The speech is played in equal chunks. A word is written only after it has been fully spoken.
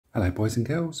Hello boys and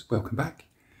girls, welcome back.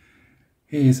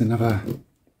 Here's another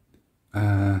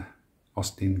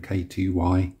Austin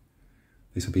K2Y.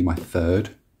 This will be my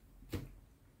third.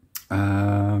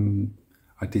 I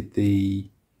did the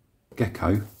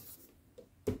Gecko,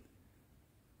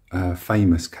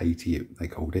 famous K2, they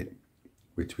called it,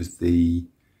 which was the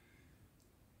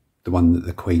one that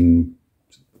the Queen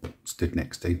stood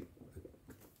next to,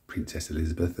 Princess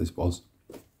Elizabeth as was.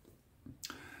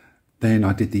 Then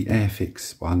I did the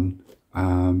Airfix one,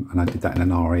 and I did that in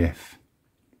an RAF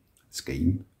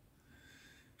scheme,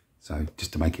 so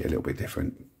just to make it a little bit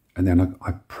different. And then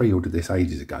I pre-ordered this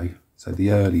ages ago, so the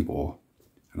Early War,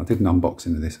 and I did an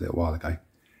unboxing of this a little while ago,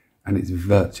 and it's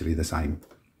virtually the same.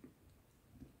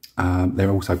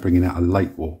 They're also bringing out a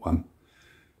Late War one,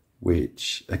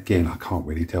 which again I can't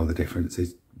really tell the difference.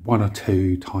 There's one or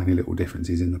two tiny little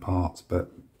differences in the parts,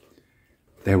 but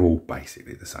they're all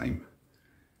basically the same.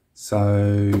 So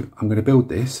I'm going to build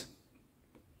this,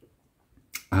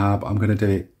 but I'm going to do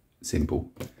it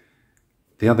simple.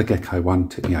 The other Gecko one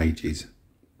took me ages.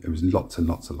 There was lots and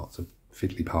lots and lots of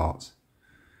fiddly parts.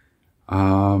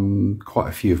 Quite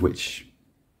a few of which,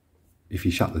 if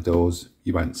you shut the doors,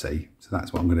 you won't see. So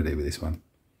that's what I'm going to do with this one.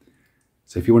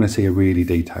 So if you want to see a really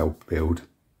detailed build,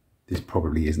 this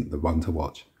probably isn't the one to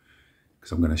watch,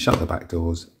 because I'm going to shut the back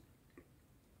doors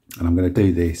and I'm going to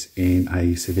do this in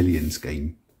a civilian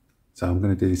scheme. So I'm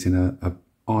going to do this in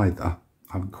either,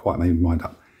 I haven't quite made my mind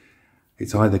up,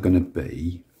 it's either going to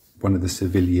be one of the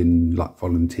civilian, like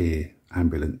volunteer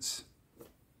ambulance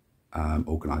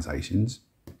organisations.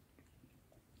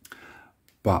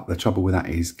 But the trouble with that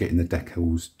is getting the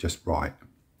decals just right.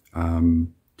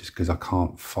 Just because I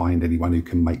can't find anyone who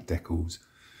can make decals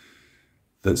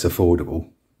that's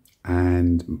affordable,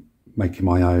 and making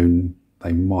my own,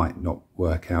 they might not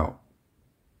work out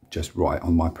just right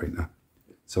on my printer.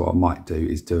 So what I might do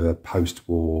is do a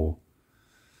post-war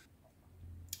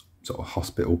sort of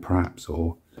hospital perhaps,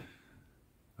 or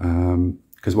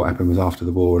because what happened was after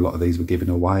the war a lot of these were given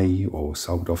away or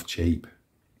sold off cheap.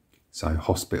 So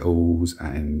hospitals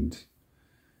and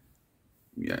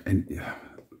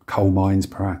coal mines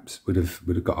perhaps would have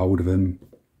got hold of them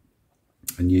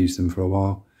and used them for a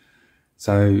while.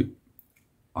 So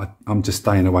I'm just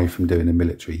staying away from doing a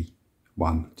military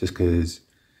one, just because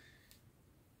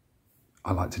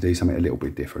I like to do something a little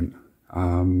bit different,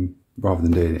 rather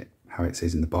than doing it how it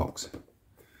says in the box.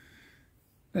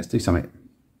 Let's do something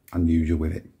unusual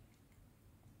with it.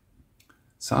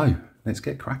 So let's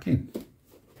get cracking.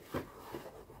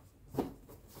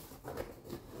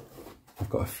 I've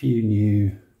got a few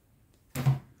new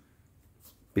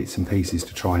bits and pieces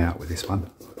to try out with this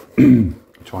one.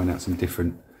 Trying out some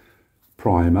different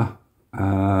primer,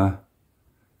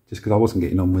 just because I wasn't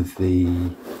getting on with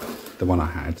the one I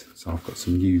had, so I've got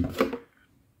some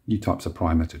new types of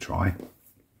primer to try.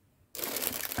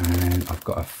 And I've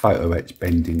got a photo etch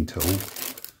bending tool,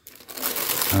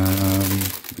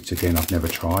 which again I've never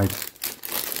tried.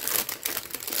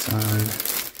 So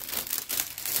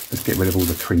let's get rid of all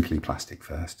the crinkly plastic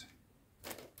first.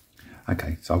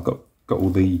 Okay, so I've got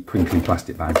all the crinkly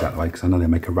plastic bags out of the way, because I know they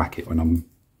make a racket when I'm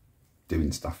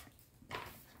doing stuff.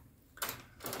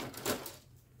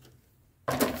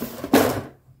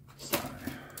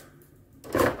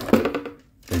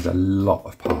 There's a lot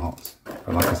of parts,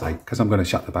 but like I say, because I'm going to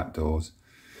shut the back doors,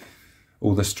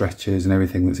 all the stretchers and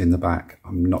everything that's in the back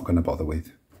I'm not going to bother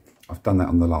with. I've done that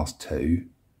on the last two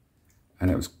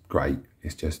and it was great.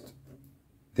 It's just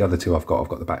the other two I've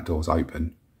got the back doors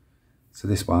open. So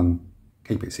this one,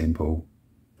 keep it simple,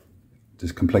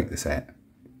 just complete the set,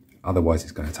 otherwise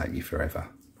it's going to take me forever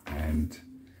and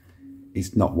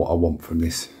it's not what I want from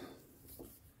this.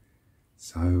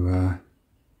 So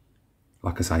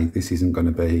like I say, this isn't going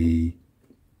to be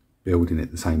building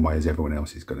it the same way as everyone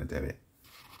else is going to do it.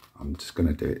 I'm just going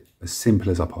to do it as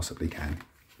simple as I possibly can.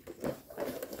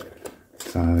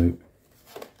 So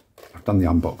I've done the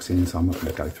unboxing, so I'm not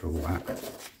going to go through all that.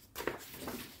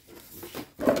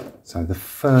 So the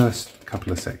first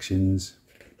couple of sections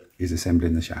is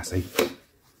assembling the chassis,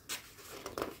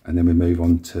 and then we move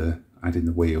on to adding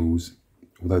the wheels,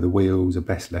 although the wheels are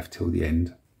best left till the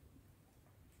end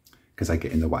because they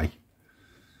get in the way.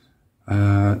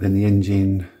 Then the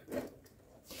engine,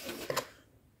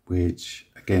 which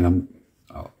again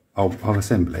I'll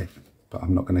assemble it, but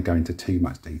I'm not going to go into too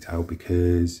much detail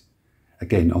because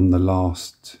again on the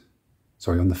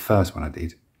first one I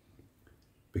did,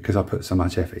 because I put so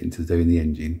much effort into doing the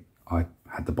engine, I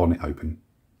had the bonnet open,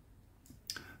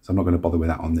 so I'm not going to bother with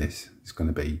that on this. It's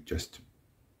going to be just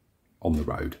on the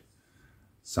road,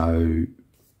 so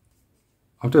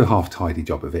I'll do a half tidy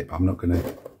job of it, but I'm not going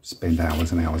to spend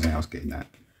hours and hours and hours getting that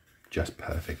just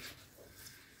perfect.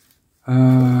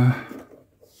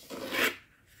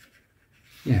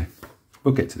 Yeah,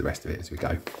 we'll get to the rest of it as we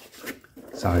go.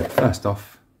 So first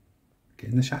off,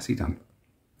 getting the chassis done.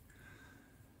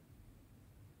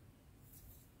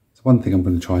 So one thing I'm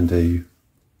going to try and do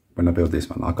when I build this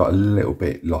one, I got a little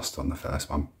bit lost on the first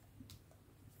one.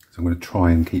 So I'm going to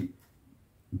try and keep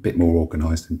a bit more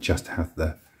organised and just have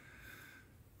the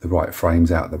right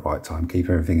frames out at the right time, keep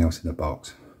everything else in the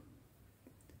box.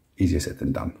 Easier said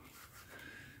than done.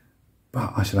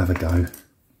 But I shall have a go.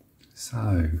 So,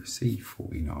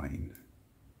 C49.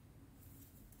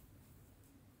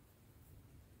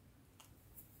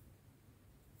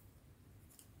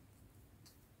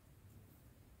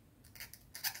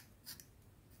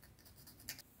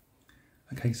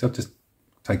 Okay, so I've just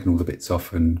taken all the bits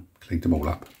off and cleaned them all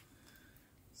up.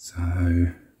 So,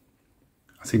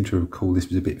 I seem to recall this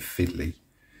was a bit fiddly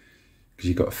because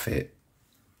you've got to fit,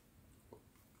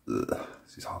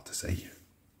 this is hard to see,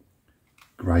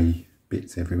 grey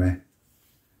bits everywhere.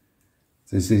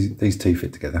 So these two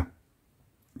fit together,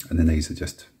 and then these are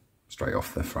just straight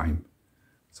off the frame.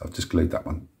 So I've just glued that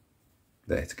one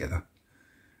there together.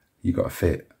 You've got to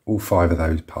fit all 5 of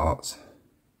those parts,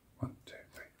 1, 2,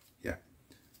 3, yeah,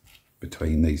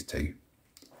 between these two.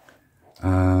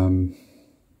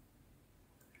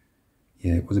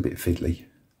 Yeah, it was a bit fiddly,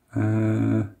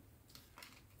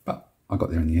 but I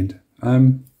got there in the end.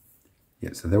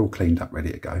 Yeah, so they're all cleaned up,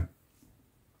 ready to go.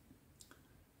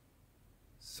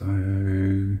 So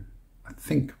I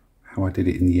think how I did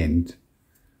it in the end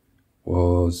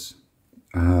was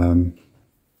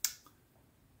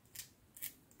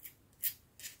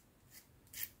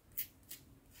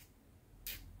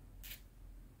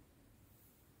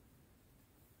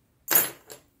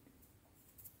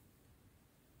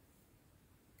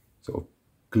sort of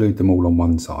glued them all on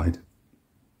one side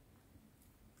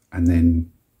and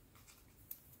then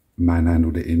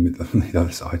manhandled it in with them on the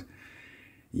other side.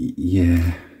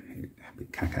 Yeah, a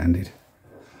bit cack-handed.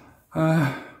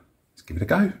 Let's give it a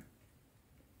go.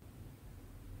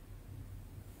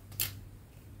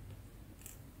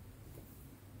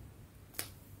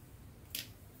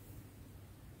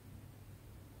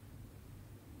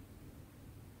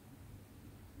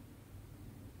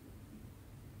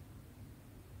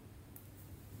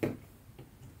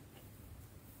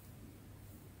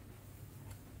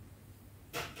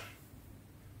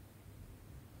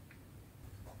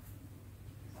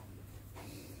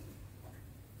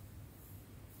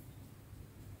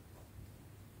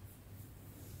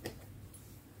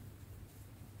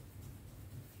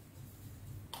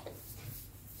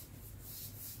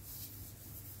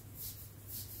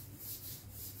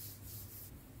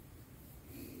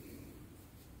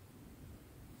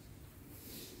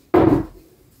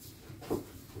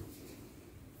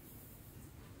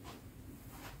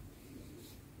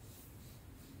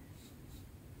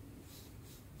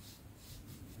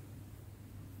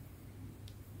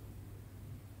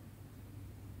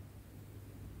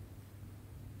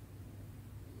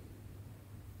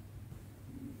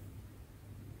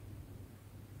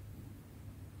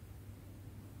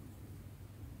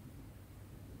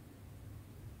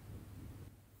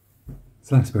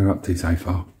 So that's where we're up to so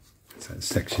far. So it's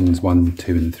sections 1,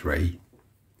 2 and 3.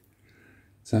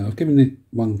 So I've given it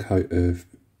one coat of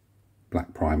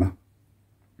black primer,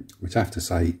 which I have to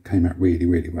say came out really,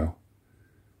 really well.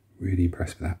 Really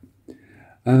impressed with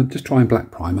that. Just trying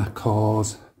black primer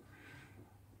because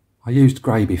I used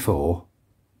grey before,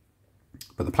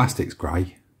 but the plastic's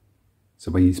grey.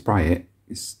 So when you spray it,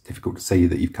 it's difficult to see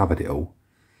that you've covered it all.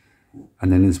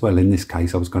 And then as well, in this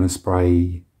case, I was going to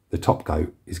spray, the top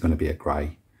coat is going to be a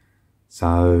grey.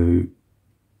 So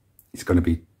it's going to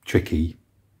be tricky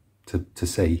to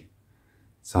see.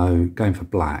 So going for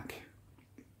black,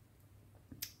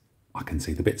 I can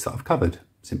see the bits that I've covered.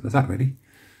 Simple as that, really.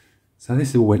 So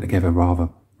this all went together rather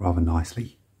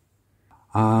nicely.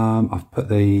 I've put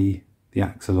the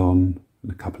axle on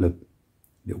and a couple of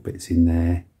little bits in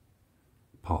there,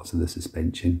 parts of the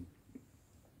suspension.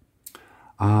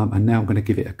 And now I'm going to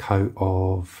give it a coat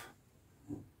of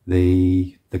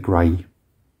the grey,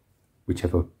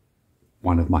 whichever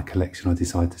one of my collection I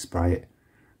decide to spray it.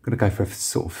 I'm going to go for a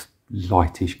sort of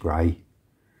lightish grey.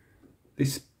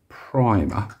 This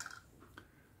primer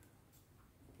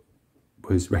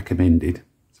was recommended,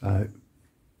 so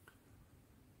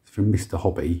it's from Mr.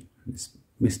 Hobby. It's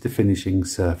Mr. Finishing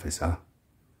Surfacer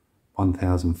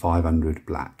 1500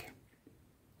 black,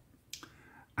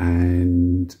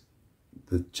 and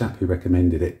the chap who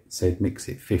recommended it said mix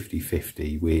it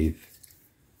 50-50 with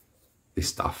this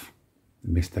stuff,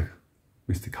 Mr.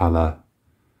 Colour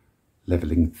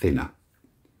Leveling Thinner.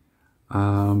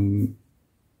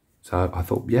 So I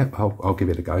thought, yeah, I'll give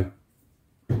it a go.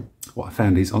 What I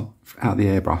found is, out of the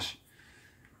airbrush,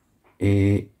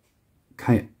 it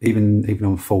came, even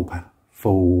on full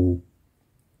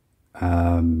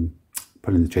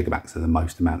pulling the trigger back so the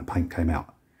most amount of paint came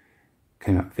out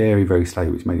very, very slowly,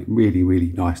 which made it really,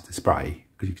 really nice to spray,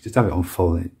 because you could just have it on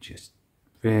full and it just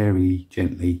very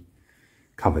gently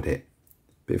covered it.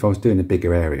 But if I was doing a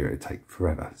bigger area, it would take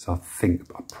forever. So I think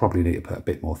I probably need to put a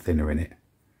bit more thinner in it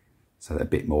so that a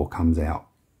bit more comes out.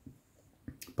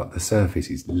 But the surface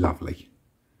is lovely.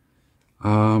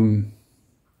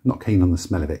 Not keen on the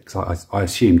smell of it, because I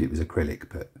assumed it was acrylic,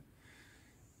 but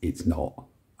it's not.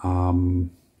 But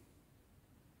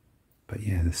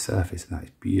yeah, the surface of that is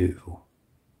beautiful.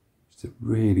 It's a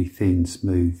really thin,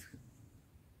 smooth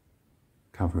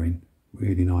covering,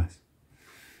 really nice.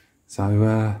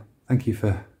 So thank you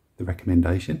for the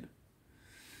recommendation.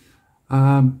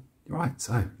 Right,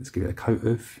 so let's give it a coat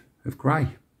of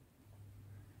grey.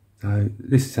 So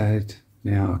this had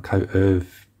now a coat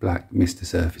of black Mr.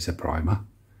 Surfacer primer,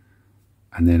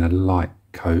 and then a light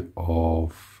coat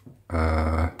of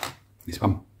this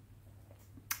one,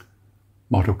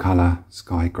 Model Colour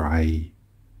Sky Grey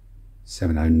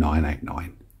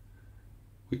 70989,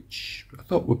 which I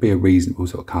thought would be a reasonable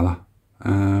sort of colour.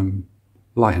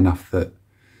 Light enough that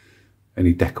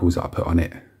any decals that I put on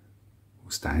it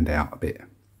will stand out a bit,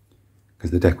 because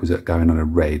the decals are going on a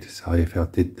red, so if I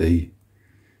did the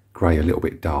grey a little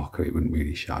bit darker, it wouldn't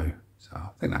really show. So I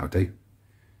think that'll do.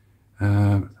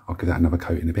 I'll give that another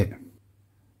coat in a bit.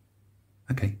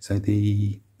 Okay, so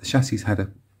the chassis had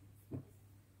a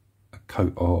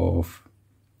coat of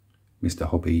Mr.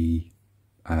 Hobby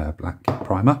black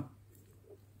primer,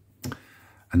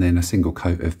 and then a single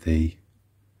coat of the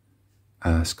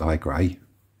Sky Grey.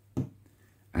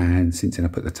 And since then I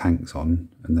put the tanks on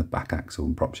and the back axle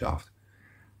and prop shaft,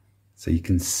 so you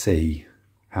can see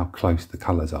how close the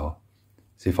colours are.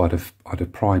 So if I'd have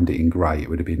primed it in grey, it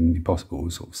would have been impossible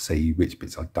to sort of see which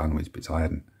bits I'd done, which bits I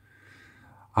hadn't.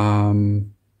 So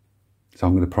I'm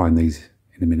going to prime these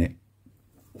in a minute.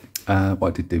 What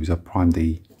I did do was I primed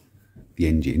the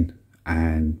engine,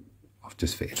 and I've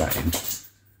just fitted that in.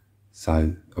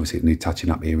 So obviously it needs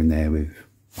touching up here and there with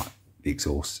like the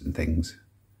exhausts and things,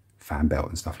 fan belt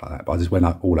and stuff like that. But I just went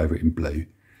all over it in blue,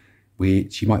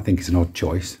 which you might think is an odd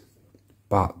choice,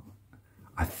 but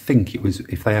I think it was,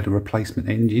 if they had a replacement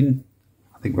engine,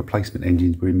 I think replacement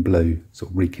engines were in blue,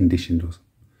 sort of reconditioned or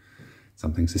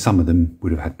something. So some of them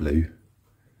would have had blue,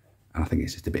 and I think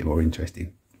it's just a bit more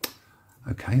interesting.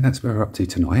 Okay, that's where we're up to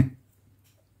tonight.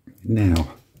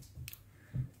 Now,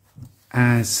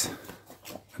 as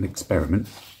an experiment,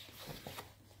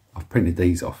 I've printed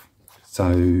these off.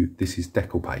 So this is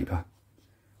decal paper.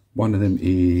 One of them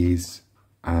is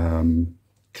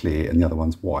clear and the other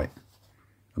one's white.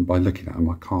 And by looking at them,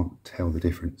 I can't tell the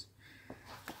difference.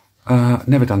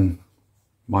 Never done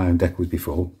my own decals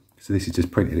before, so this is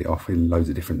just printed it off in loads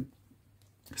of different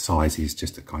sizes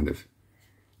just to kind of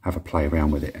have a play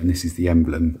around with it. And this is the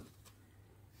emblem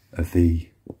of the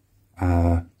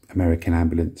American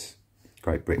Ambulance,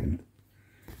 Great Britain.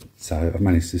 So I've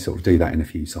managed to sort of do that in a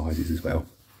few sizes as well.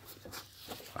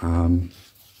 I'm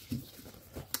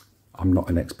not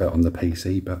an expert on the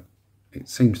PC, but it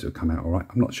seems to have come out all right.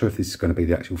 I'm not sure if this is going to be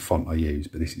the actual font I use,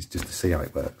 but this is just to see how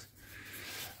it works.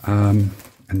 And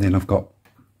then I've got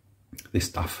this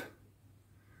stuff.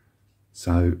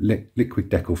 So liquid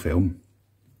decal film,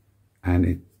 and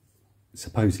it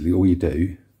supposedly all you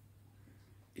do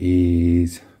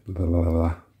is blah, blah, blah,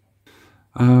 blah.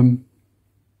 So I'm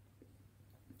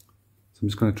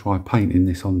just going to try painting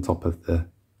this on top of the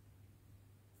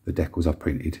decals I've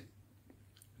printed,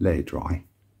 let it dry,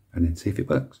 and then see if it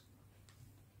works.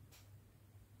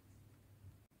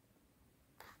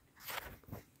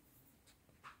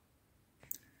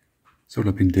 So all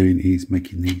I've been doing is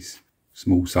making these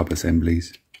small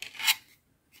sub-assemblies,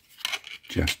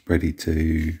 just ready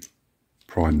to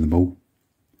prime them all.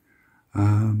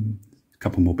 A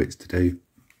couple more bits to do,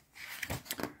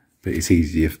 but it's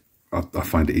easier, I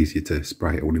find it easier to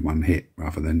spray it all in one hit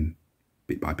rather than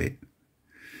bit by bit.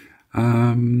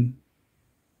 So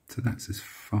that's as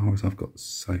far as I've got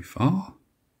so far.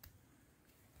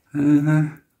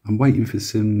 I'm waiting for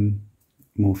some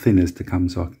more thinners to come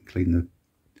so I can clean the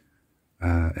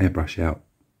airbrush out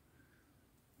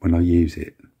when I use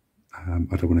it.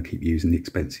 I don't want to keep using the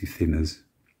expensive thinners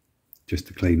just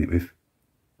to clean it with.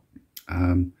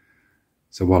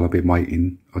 So while I've been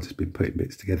waiting, I've just been putting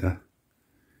bits together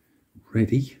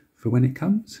ready for when it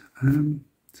comes.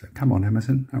 So come on,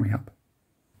 Amazon, hurry up.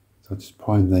 So I'll just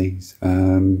prime these,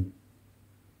 a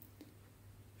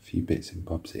few bits and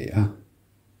bobs here.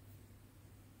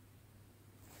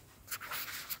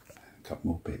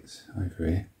 couple more bits over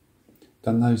here.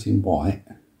 Done those in white.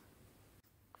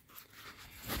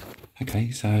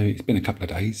 Okay, so it's been a couple of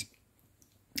days.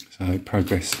 So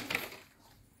progress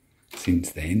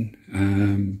since then.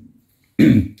 And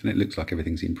it looks like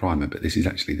everything's in primer, but this is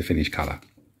actually the finished colour.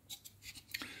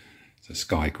 It's a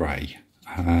sky grey.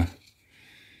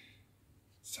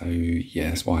 So yeah,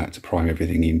 that's why I had to prime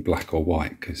everything in black or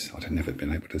white, because I'd never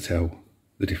been able to tell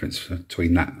the difference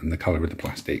between that and the colour of the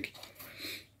plastic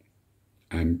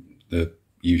and the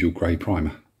usual grey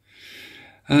primer.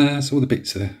 So all the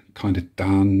bits are kind of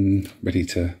done, ready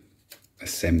to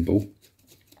assemble,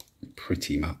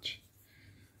 pretty much.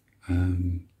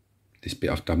 This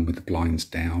bit I've done with the blinds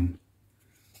down.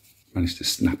 Managed to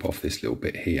snap off this little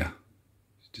bit here.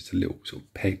 Just a little sort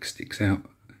of peg sticks out.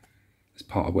 It's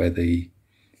part of where the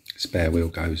spare wheel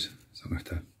goes. So I'm going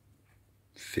to have to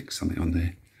fix something on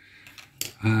there.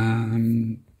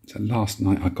 So last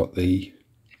night I got the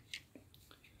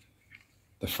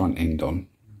front end on.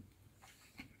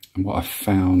 And what I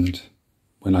found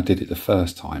when I did it the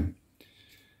first time,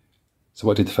 so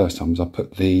what I did the first time was I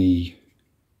put the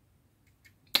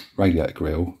radiator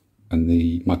grille and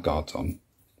the mud guards on.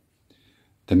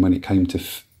 Then when it came to,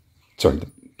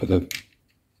 put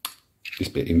this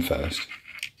bit in first.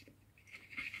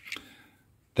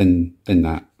 Then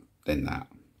that. Then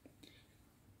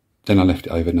I left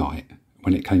it overnight.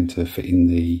 When it came to fitting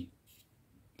the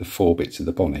 4 bits of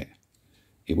the bonnet,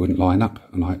 it wouldn't line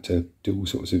up, and I had to do all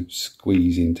sorts of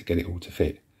squeezing to get it all to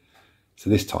fit. So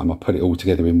this time I put it all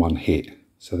together in one hit,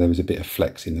 so there was a bit of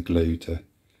flex in the glue to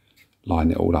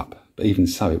line it all up. But even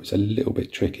so, it was a little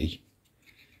bit tricky,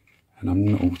 and I'm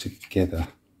not altogether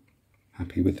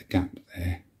happy with the gap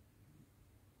there.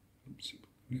 Oops,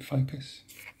 will it focus?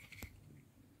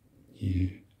 Yeah,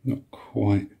 not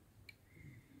quite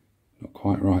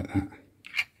right, that.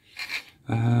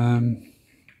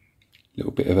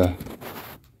 Little bit of a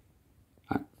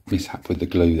mishap with the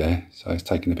glue there, so it's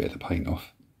taken a bit of the paint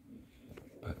off,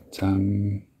 but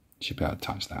should be able to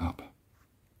touch that up.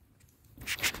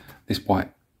 This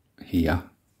white here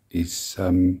is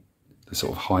the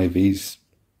sort of high-vis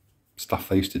stuff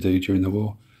they used to do during the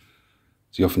war.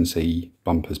 So you often see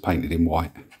bumpers painted in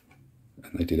white,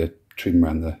 and they did a trim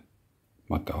around the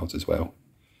mud guards as well,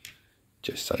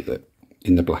 just so that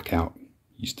in the blackout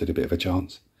you stood a bit of a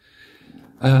chance.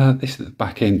 This is the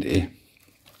back end here.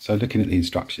 So looking at the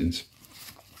instructions,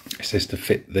 it says to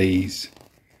fit these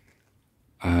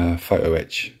photo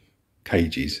etch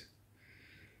cages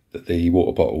that the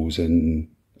water bottles and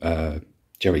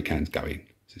jerry cans go in.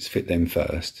 So it's fit them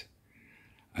first,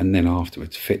 and then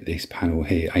afterwards fit this panel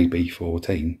here,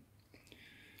 AB14.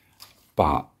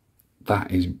 But that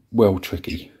is well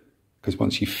tricky, because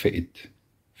once you've fitted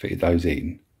those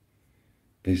in,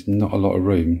 there's not a lot of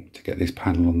room to get this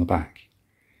panel on the back.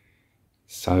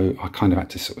 So I kind of had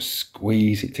to sort of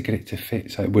squeeze it to get it to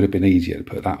fit. So it would have been easier to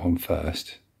put that on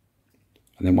first,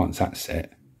 and then once that's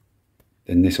set,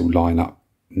 then this will line up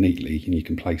neatly and you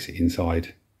can place it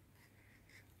inside.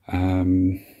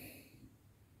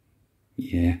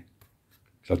 Yeah,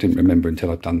 because I didn't remember until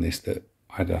I'd done this that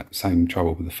I had that same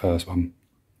trouble with the first one,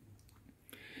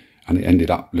 and it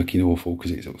ended up looking awful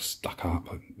because it sort of stuck up.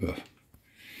 Ugh.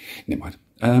 Never mind.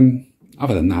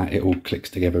 Other than that, it all clicks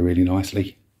together really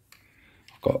nicely.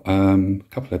 I've got a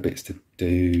couple of bits to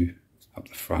do up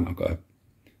the front.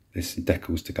 There's some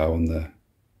decals to go on the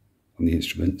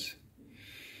instruments.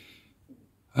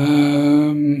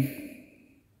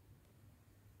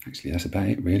 Actually, that's about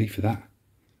it really for that.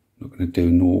 I'm not going to do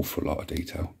an awful lot of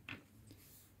detail.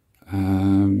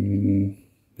 Then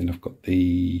I've got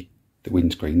the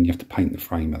windscreen. You have to paint the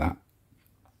frame of that.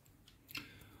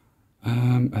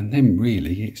 And then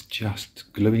really it's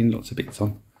just gluing lots of bits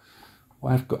on.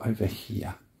 What I've got over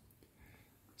here,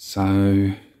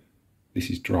 so this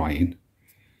is drying.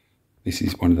 This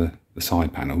is one of the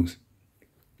side panels,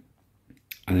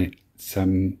 and it's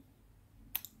the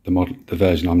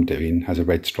version I'm doing has a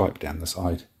red stripe down the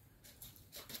side.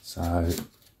 So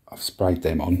I've sprayed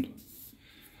them on.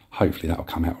 Hopefully that'll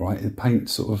come out right. The paint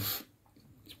sort of,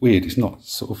 it's weird. It's not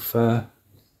sort of.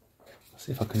 Let's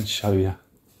see if I can show you.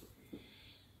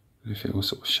 If it will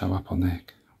sort of show up on there.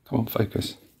 Come on,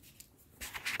 focus.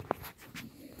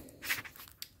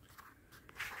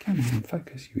 Come on,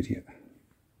 focus, you idiot.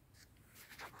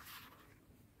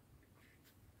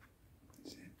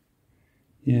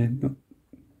 Yeah, you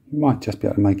might just be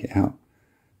able to make it out.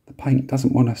 The paint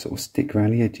doesn't want to sort of stick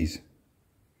around the edges.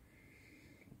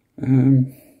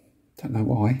 Don't know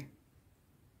why.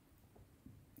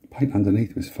 The paint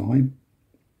underneath was fine,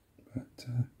 but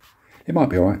it might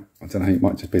be alright. I don't know, it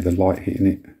might just be the light hitting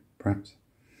it, perhaps.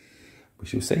 We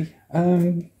shall see.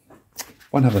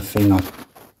 One other thing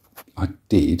I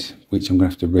did, which I'm going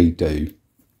to have to redo.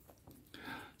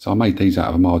 So I made these out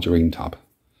of a margarine tub,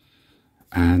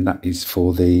 and that is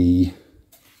for the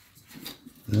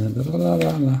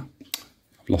I've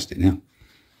lost it now.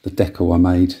 The decal I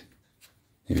made.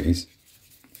 Here it is.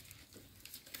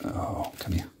 Oh,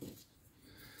 come here.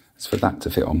 It's for that to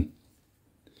fit on.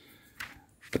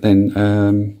 But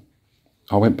then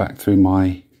I went back through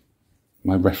my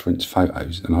reference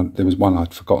photos, and there was one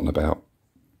I'd forgotten about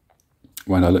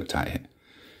when I looked at it.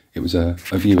 It was a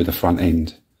view of the front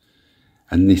end,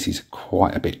 and this is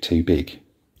quite a bit too big.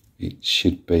 It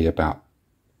should be about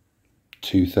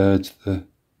 2/3 the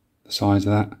size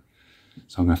of that.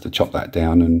 So I'm going to have to chop that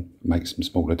down and make some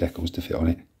smaller decals to fit on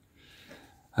it.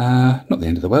 Not the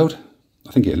end of the world.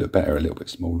 I think it'll look better a little bit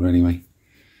smaller anyway.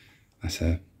 That's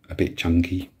a bit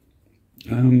chunky.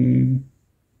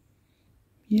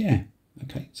 Yeah,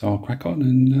 okay, so I'll crack on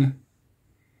and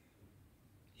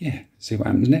yeah, see what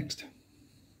happens next.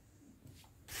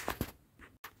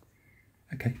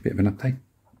 Okay, bit of an update.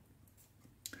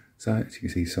 So as you can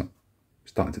see, so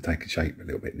starting to take a shape a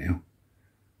little bit now.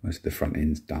 Most of the front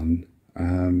end's done.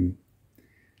 A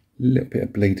little bit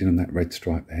of bleeding on that red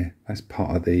stripe there. That's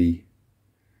part of the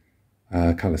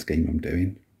colour scheme I'm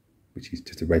doing, which is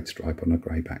just a red stripe on a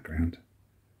grey background.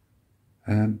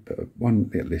 But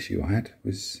one little issue I had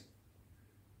was,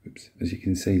 oops, as you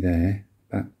can see there,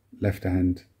 that left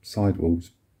hand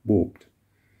sidewall's warped.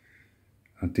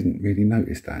 I didn't really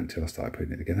notice that until I started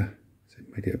putting it together. So it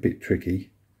made it a bit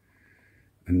tricky.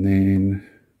 And then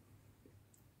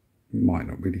might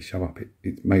not really show up.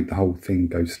 It made the whole thing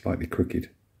go slightly crooked.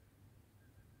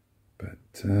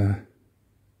 But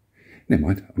never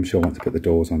mind. I'm sure once I put the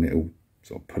doors on, it'll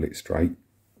sort of pull it straight.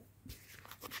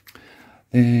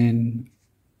 Then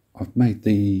I've made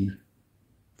the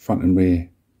front and rear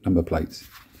number plates.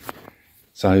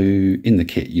 So in the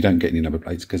kit, you don't get any number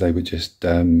plates because they were just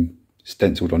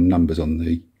stenciled on numbers on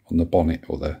the bonnet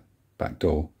or the back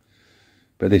door.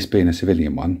 But this being a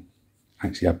civilian one,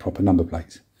 actually had proper number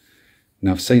plates.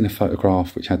 Now I've seen a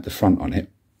photograph which had the front on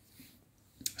it,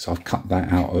 so I've cut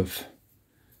that out of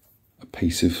a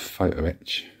piece of photo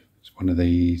etch. It's one of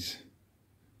these,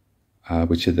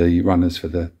 which are the runners for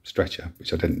the stretcher,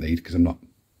 which I didn't need because I'm not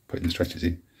putting the stretchers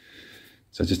in.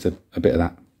 So just a bit of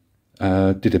that.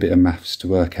 Did a bit of maths to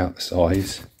work out the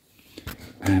size,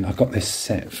 and I got this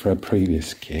set for a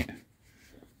previous kit,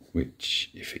 which,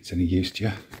 if it's any use to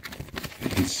you,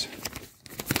 it is.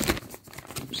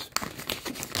 Oops.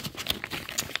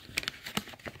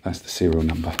 That's the serial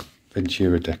number,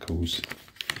 Ventura Decals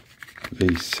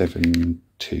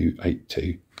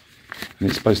V7282, and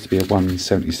it's supposed to be a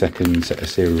 1/72 set of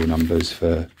serial numbers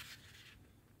for,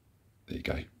 there you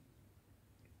go,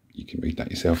 you can read that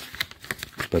yourself,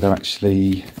 but they're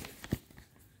actually,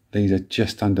 these are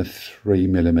just under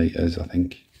 3mm I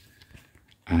think,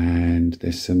 and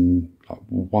there's some like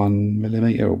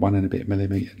 1mm or 1 and a bit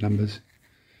millimetre numbers,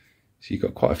 so you've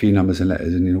got quite a few numbers and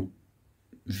letters and, you know,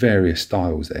 various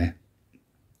styles there.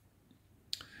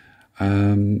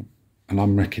 And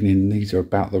I'm reckoning these are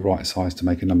about the right size to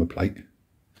make a number plate.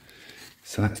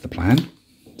 So that's the plan.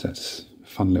 So that's a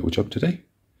fun little job to do.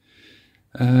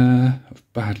 I've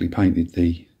badly painted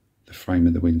the frame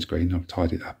of the windscreen. I'll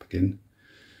tidy it up again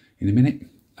in a minute.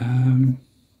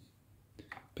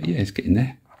 But yeah, it's getting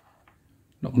there.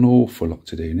 Not an awful lot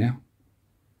to do now.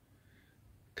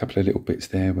 A couple of little bits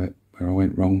there where I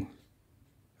went wrong.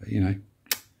 But you know,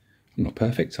 I'm not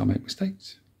perfect, so I make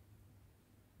mistakes.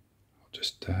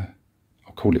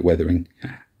 I'll call it weathering.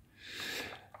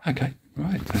 Okay,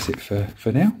 right, that's it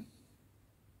for now.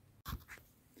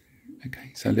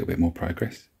 Okay, so a little bit more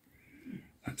progress.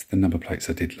 That's the number plates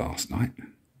I did last night.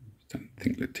 Don't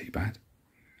think looked too bad.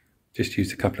 Just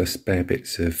used a couple of spare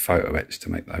bits of photo etch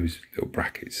to make those little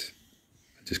brackets.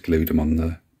 I just glued them on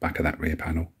the back of that rear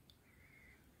panel.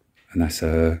 And that's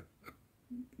a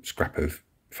scrap of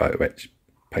photo etch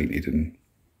painted and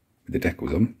with the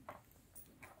decals on.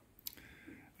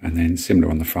 And then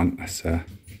similar on the front, that's a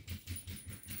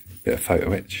bit of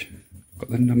photo etch.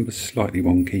 Got the numbers slightly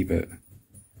wonky, but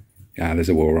yeah, there's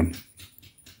a war on.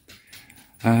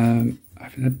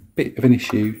 Having a bit of an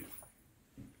issue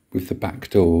with the back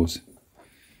doors,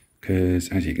 because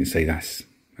as you can see, that's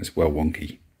well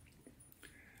wonky.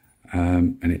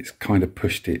 And it's kind of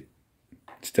pushed it,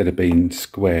 instead of being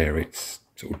square, it's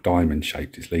sort of diamond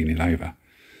shaped, it's leaning over.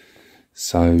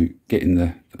 So getting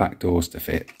the back doors to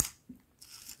fit,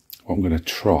 what I'm going to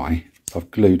try,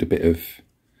 I've glued a bit of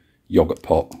yogurt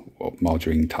pot or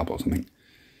margarine tub or something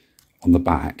on the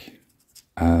back,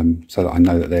 so that I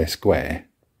know that they're square,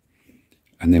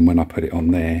 and then when I put it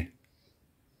on there,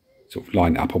 sort of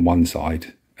line it up on one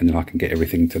side, and then I can get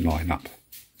everything to line up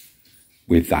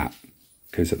with that,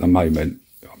 because at the moment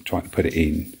I'm trying to put it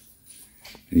in,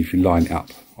 and if you line it up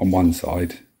on one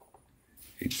side,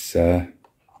 it's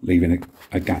leaving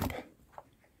a gap.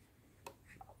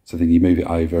 So then you move it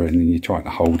over and then you're trying to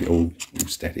hold it all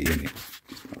steady, and it's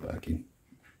just not working.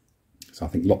 So I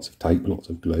think lots of tape, lots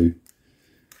of glue,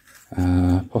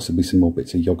 possibly some more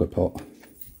bits of yogurt pot.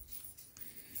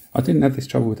 I didn't have this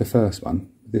trouble with the first one.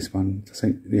 This one, I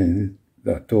think, yeah,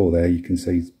 that door there you can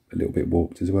see is a little bit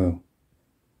warped as well,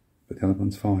 but the other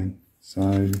one's fine.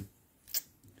 So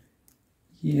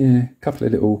yeah, a couple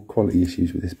of little quality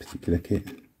issues with this particular kit,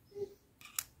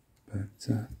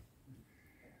 but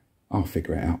I'll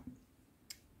figure it out.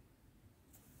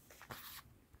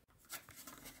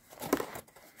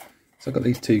 So I've got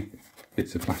these two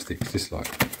bits of plastic, just like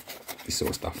this sort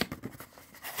of stuff,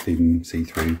 thin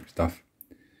see-through stuff.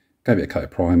 Gave it a coat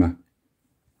of primer,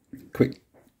 quick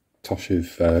tosh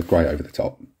of grey over the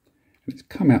top. And it's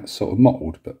come out sort of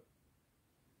mottled, but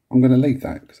I'm going to leave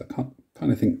that because I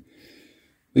kind of think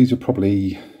these are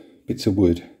probably bits of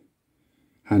wood,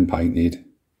 hand painted.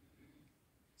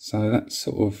 So that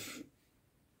sort of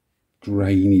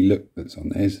grainy look that's on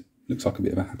there looks like a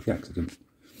bit of a happy accident.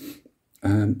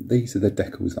 These are the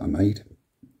decals that I made.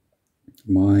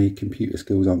 My computer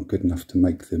skills aren't good enough to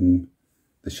make them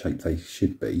the shape they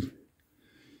should be,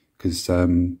 because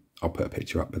I'll put a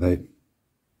picture up, but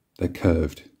they're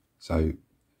curved. So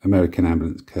American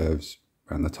Ambulance curves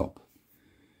around the top,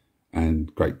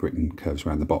 and Great Britain curves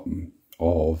around the bottom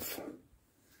of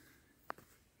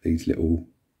these little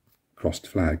crossed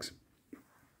flags.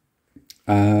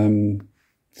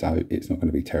 So it's not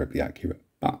going to be terribly accurate,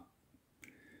 but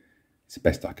it's the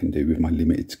best I can do with my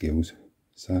limited skills.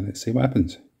 So let's see what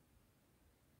happens.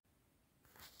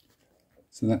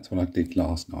 So that's what I did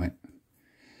last night.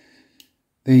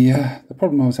 The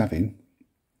problem I was having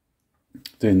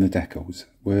doing the decals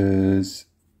was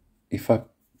if I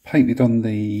painted on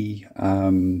the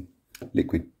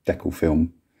liquid decal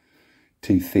film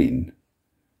too thin,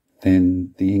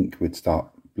 then the ink would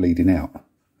start bleeding out,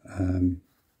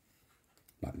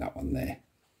 like that one there.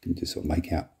 You can just sort of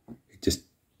make out it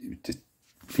was just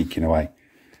leaking away.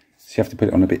 So you have to put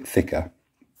it on a bit thicker,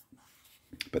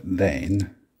 but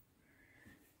then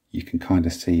you can kind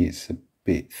of see it's a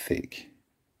bit thick.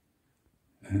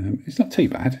 It's not too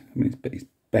bad. I mean, it's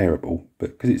bearable,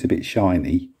 but because it's a bit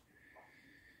shiny,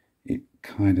 it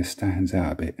kind of stands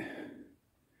out a bit.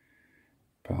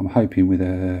 But I'm hoping with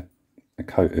a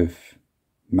coat of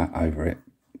matte over it,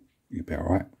 you'll be all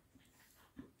right.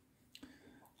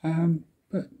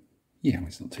 But yeah,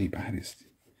 it's not too bad.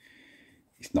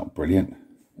 It's not brilliant.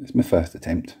 It's my first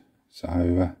attempt, so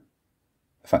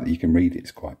the fact that you can read it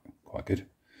is quite good.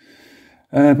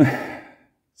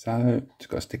 So just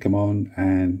got to stick them on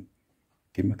and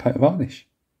give them a coat of varnish.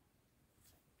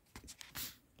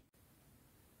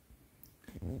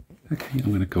 Okay, I'm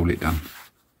going to call it done.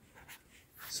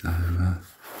 So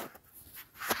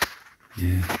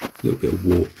yeah, a little bit of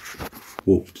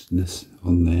warpedness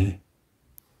on there.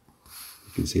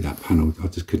 You can see that panel. I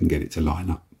just couldn't get it to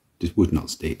line up. Just would not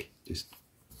stick. Just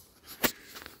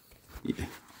yeah,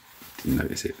 didn't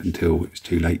notice it until it was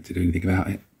too late to do anything about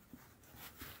it.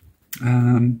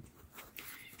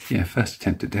 Yeah, first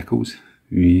attempt at decals,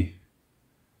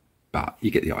 but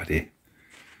you get the idea.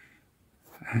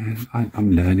 And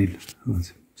I'm learning. Oh,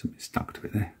 there's something stuck to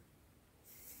it there.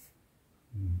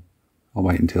 I'll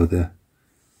wait until the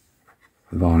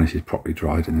varnish is properly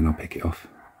dried and then I'll pick it off.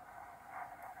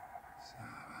 So,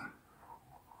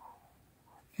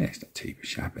 yeah, it's not too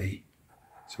shabby.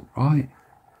 It's all right.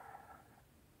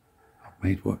 I've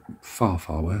made what far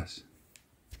worse.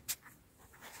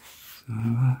 So,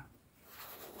 for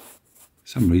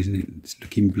some reason it's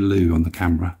looking blue on the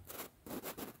camera.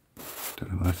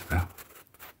 Don't know what that's about.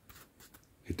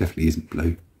 It definitely isn't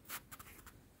blue.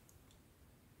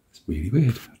 It's really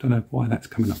weird. I don't know why that's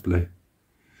coming up blue.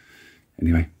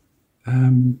 Anyway,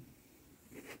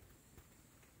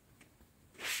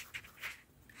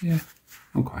 yeah,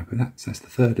 I'm quite happy with that. So that's the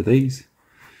third of these,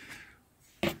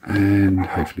 and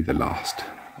hopefully the last.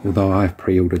 Although I've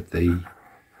pre-ordered the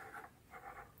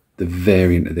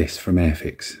variant of this from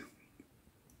Airfix,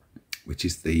 which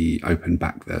is the open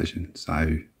back version.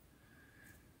 So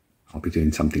I'll be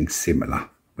doing something similar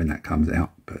when that comes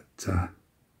out, but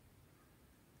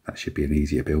that should be an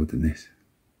easier build than this.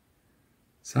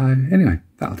 So anyway,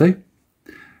 that'll do.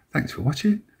 Thanks for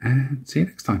watching and see you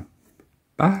next time.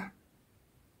 Bye.